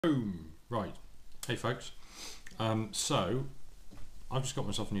Boom! Right, hey folks. So I've just got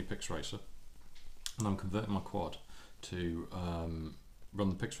myself a new Pixracer, and I'm converting my quad to run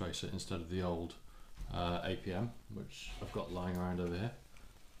the Pixracer instead of the old APM, which I've got lying around over here.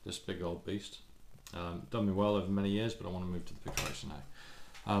 This big old beast. Done me well over many years, but I want to move to the Pixracer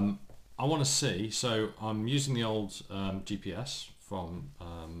now. I want to see. So I'm using the old GPS from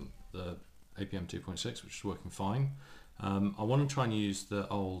the APM 2.6, which is working fine. I want to try and use the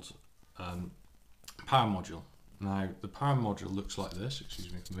old power module. Now the power module looks like this.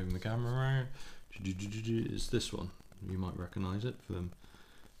 Excuse me for moving the camera around. It's this one. You might recognise it from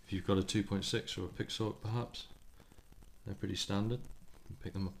if you've got a 2.6 or a Pixar perhaps. They're pretty standard. You can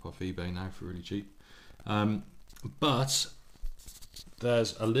pick them up off eBay now for really cheap. But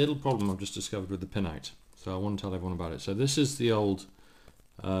there's a little problem I've just discovered with the pinout. So I want to tell everyone about it. So this is the old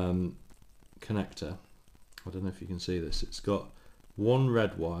connector. I don't know if you can see this. It's got one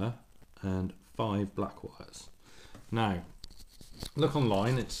red wire and 5 black wires. Now, look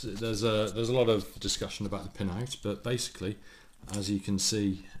online. There's a lot of discussion about the pinout, but basically, as you can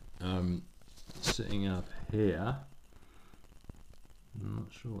see, sitting up here, I'm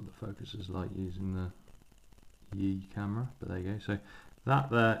not sure what the focus is like using the Yi camera, but there you go. So that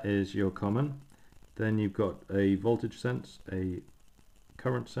there is your common. Then you've got a voltage sense, a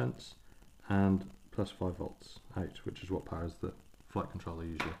current sense, and plus 5 volts out, which is what powers the flight controller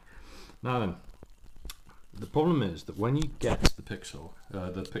usually. Now then, the problem is that when you get the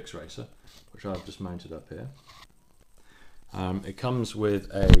Pixracer, which I've just mounted up here, it comes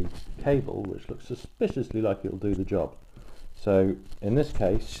with a cable which looks suspiciously like it'll do the job. So in this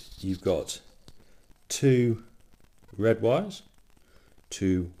case, you've got 2 red wires,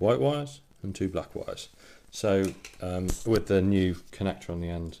 2 white wires, and 2 black wires. So with the new connector on the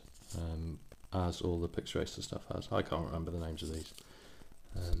end, as all the Pixracer stuff has. I can't remember the names of these.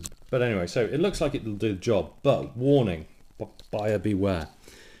 But anyway, so it looks like it'll do the job, but warning, buyer beware.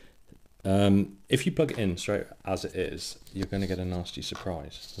 If you plug it in straight as it is, you're going to get a nasty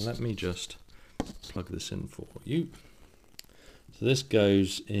surprise. Let me just plug this in for you. So this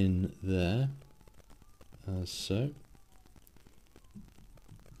goes in there, as so.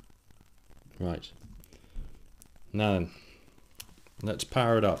 Right. Now then, let's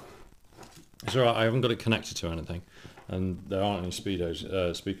power it up. It's alright, I haven't got it connected to anything, and there aren't any speed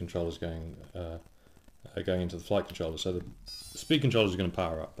controllers going into the flight controller, so the speed controllers are going to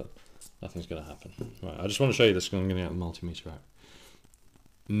power up, but nothing's going to happen. Right, I just want to show you this because I'm going to get the multimeter out.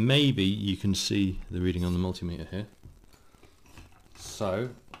 Maybe you can see the reading on the multimeter here. So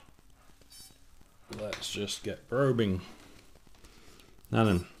let's just get probing. Now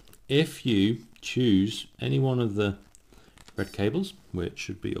then, if you choose any one of the red cables, which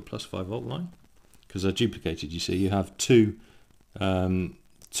should be your plus 5 volt line, because they're duplicated, you see you have two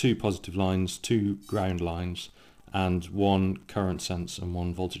positive lines, 2 ground lines, and 1 current sense and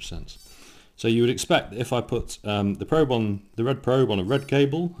 1 voltage sense. So you would expect that if I put the red probe on a red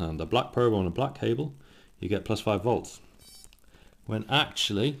cable and the black probe on a black cable, you get plus 5 volts, when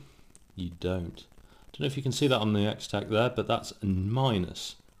actually you don't. I don't know if you can see that on the X-Tech there, but that's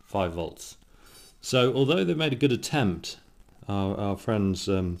minus 5 volts. So although they've made a good attempt, our friends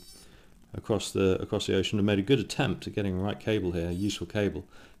across the ocean have made a good attempt at getting a right cable here, a useful cable,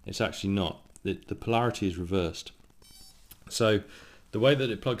 it's actually not. The polarity is reversed. So the way that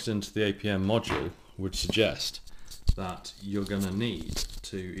it plugs into the APM module would suggest that you're going to need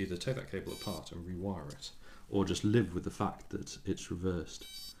to either take that cable apart and rewire it, or just live with the fact that it's reversed.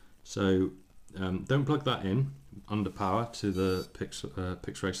 So don't plug that in under power to the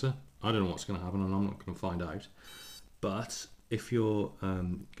Pixracer. I don't know what's going to happen, and I'm not going to find out. But if you're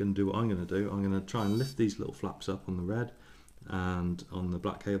going to do what I'm going to do, I'm going to try and lift these little flaps up on the red and on the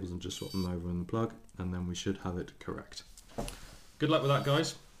black cables and just swap them over in the plug, and then we should have it correct. Good luck with that,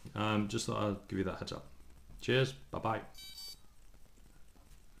 guys. Just thought I'd give you that heads up. Cheers. Bye-bye.